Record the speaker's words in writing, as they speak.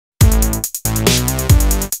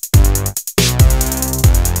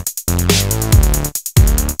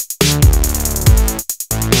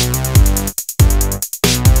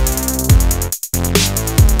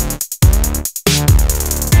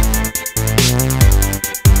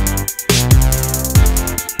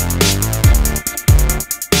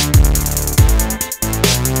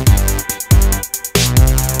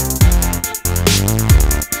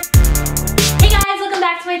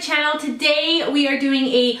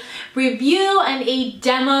review and a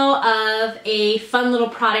demo of a fun little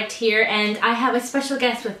product here, and I have a special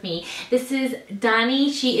guest with me. This is Dani.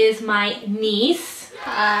 She is my niece.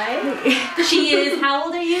 Hi. She is, how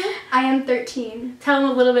old are you? I am 13. Tell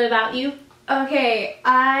them a little bit about you. Okay,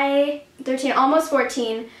 13, almost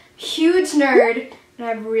 14, huge nerd, and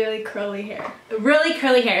I have really curly hair. Really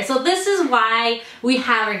curly hair. So this is why we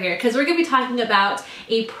have her here, because we're going to be talking about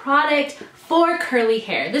a product for curly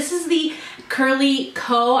hair. This is the Curly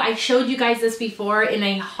Co. I showed you guys this before in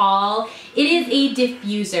a haul. It is a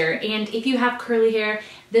diffuser, and if you have curly hair,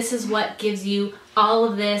 this is what gives you all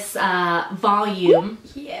of this volume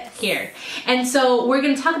here. And so we're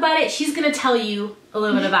going to talk about it. She's going to tell you a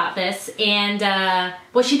little bit about this and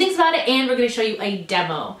what she thinks about it, and we're going to show you a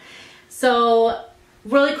demo. So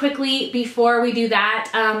really quickly before we do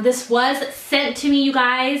that, this was sent to me, you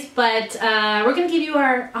guys, but we're going to give you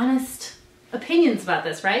our honest opinions about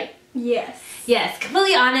this, right? Yes. Yes,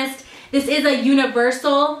 completely honest. This is a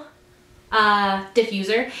universal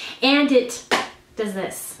diffuser, and it does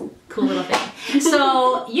this cool little thing.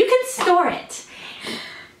 So you can store it,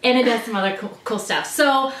 and it does some other cool stuff.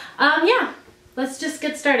 So yeah, let's just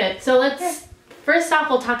get started. So let's, first off,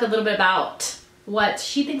 we'll talk a little bit about what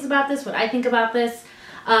she thinks about this, what I think about this.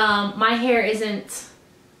 My hair's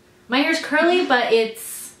curly, but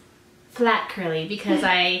it's flat curly because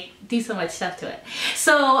I do so much stuff to it.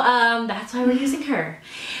 So that's why we're using her.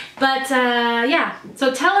 But yeah,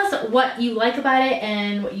 so tell us what you like about it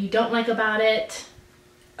and what you don't like about it.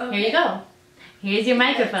 Okay. Here you go. Here's your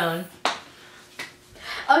microphone.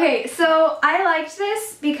 Okay, so I liked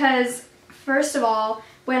this because, first of all,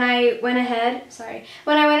 when I went ahead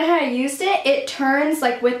and used it, it turns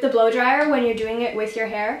like with the blow dryer when you're doing it with your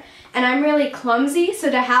hair, and I'm really clumsy, so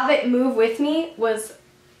to have it move with me was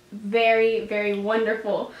very, very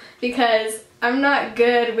wonderful because I'm not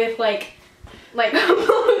good with like blow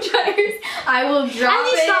dryers. I will drop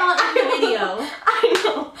it. Saw it in the video. I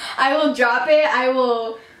know. I will drop it.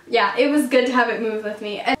 Yeah, it was good to have it move with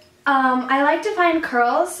me. And, I like to find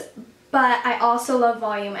curls, but I also love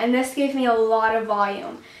volume, and this gave me a lot of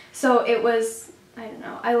volume. So it was, I don't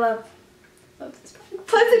know, I love this product.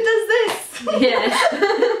 Plus it does this. Yes.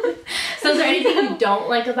 So is there anything you don't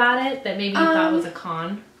like about it that maybe you thought was a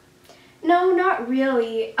con? No, not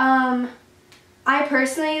really. I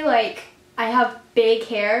personally, I have big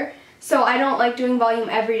hair, so I don't like doing volume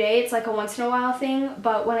every day. It's like a once in a while thing,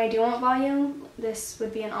 but when I do want volume, this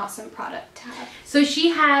would be an awesome product to have. So she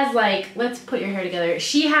has, let's put your hair together.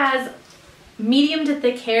 She has medium to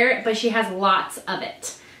thick hair, but she has lots of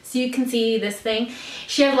it. So you can see this thing.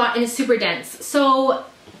 She has a lot and it's super dense. So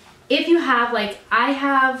if you have, I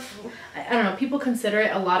don't know, people consider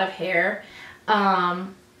it a lot of hair,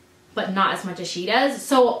 but not as much as she does.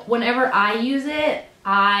 So whenever I use it,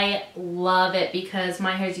 I love it because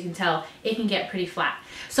my hair, as you can tell, it can get pretty flat.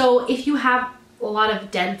 So if you have a lot of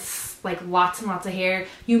dense, lots and lots of hair,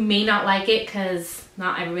 you may not like it because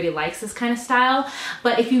not everybody likes this kind of style.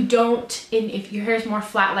 But if you don't, and if your hair is more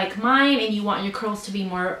flat like mine and you want your curls to be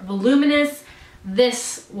more voluminous,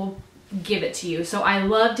 this will give it to you. So I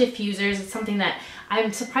love diffusers. It's something that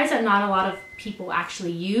I'm surprised that not a lot of people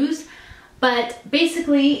actually use. But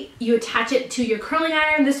basically, you attach it to your curling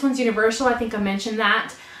iron. This one's universal, I think I mentioned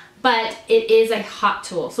that. But it is a hot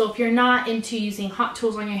tool. So if you're not into using hot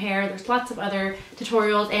tools on your hair, there's lots of other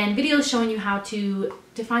tutorials and videos showing you how to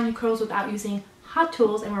define your curls without using hot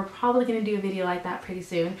tools, and we're probably gonna do a video like that pretty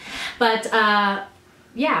soon. But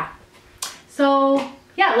yeah. So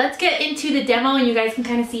yeah, let's get into the demo and you guys can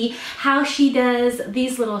kind of see how she does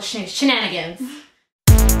these little shenanigans.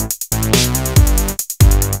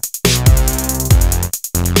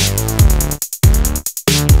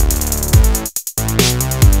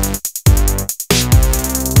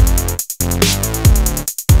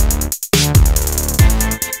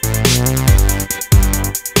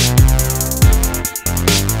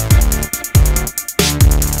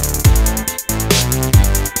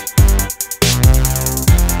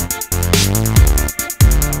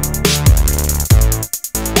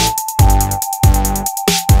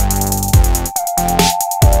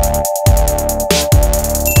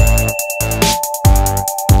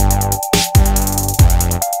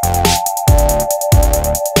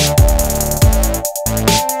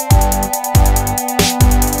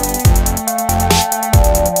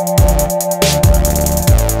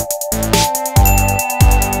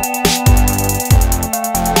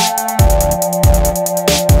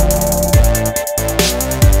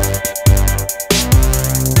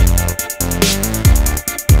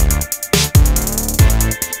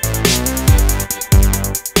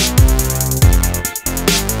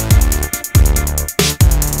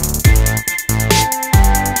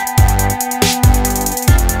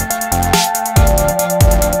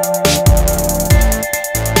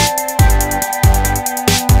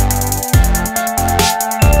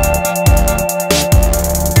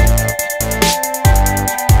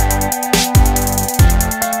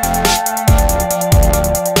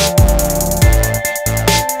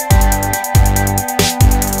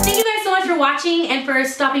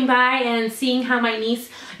 and seeing how my niece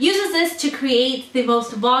uses this to create the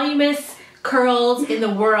most voluminous curls in the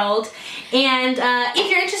world. And if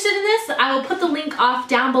you're interested in this, I will put the link off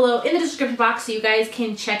down below in the description box so you guys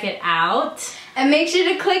can check it out. And make sure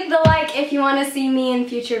to click the like if you want to see me in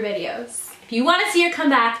future videos. If you want to see her come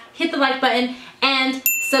back, hit the like button and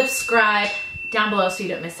subscribe down below so you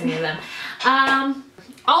don't miss any of them.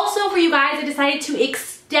 Also for you guys, I decided to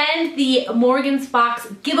extend the Morgan's Box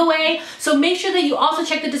giveaway. So make sure that you also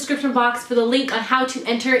check the description box for the link on how to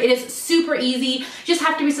enter. It is super easy. You just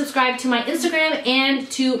have to be subscribed to my Instagram and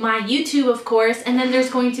to my YouTube, of course. And then there's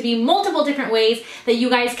going to be multiple different ways that you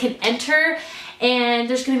guys can enter. And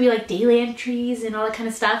there's going to be like daily entries and all that kind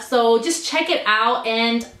of stuff. So just check it out,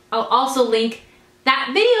 and I'll also link that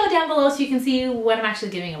video down below so you can see what I'm actually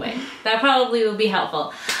giving away. That probably will be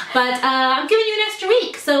helpful. But I'm giving you an extra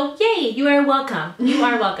week, so yay, you are welcome. You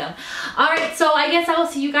are welcome. Alright, so I guess I will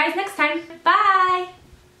see you guys next time. Bye!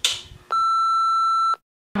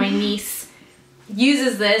 My niece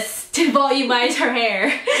uses this to volumize her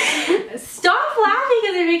hair. Stop laughing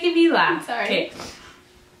because they're making me laugh. Sorry. Okay.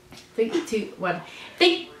 3, 2, 1.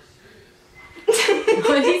 Think.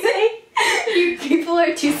 What did you say? You people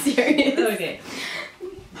are too serious. Okay.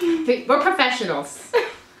 We're professionals.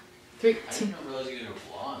 3, 2. I didn't realize you did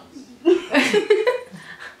blondes.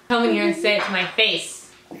 Come in here and say it to my face.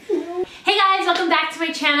 Hey guys, welcome back to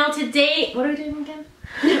my channel. Today, what are we doing again?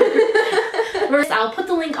 First, I'll put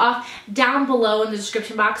the link off down below in the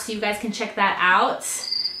description box so you guys can check that out.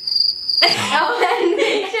 Oh, and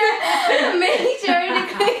make sure to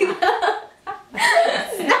click the...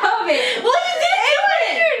 Stop it! Well, you did do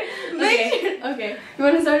it! Make sure... Okay. You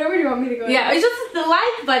want to start over or do you want me to go? Yeah, it's just the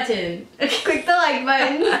like button. Okay. Click the like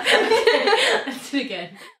button. Let's do it again.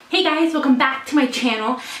 Hey guys, welcome back to my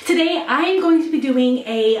channel. Today I am going to be doing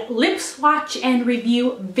a lip swatch and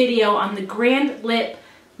review video on the Grand Lip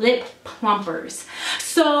Plumpers.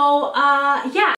 So, yeah.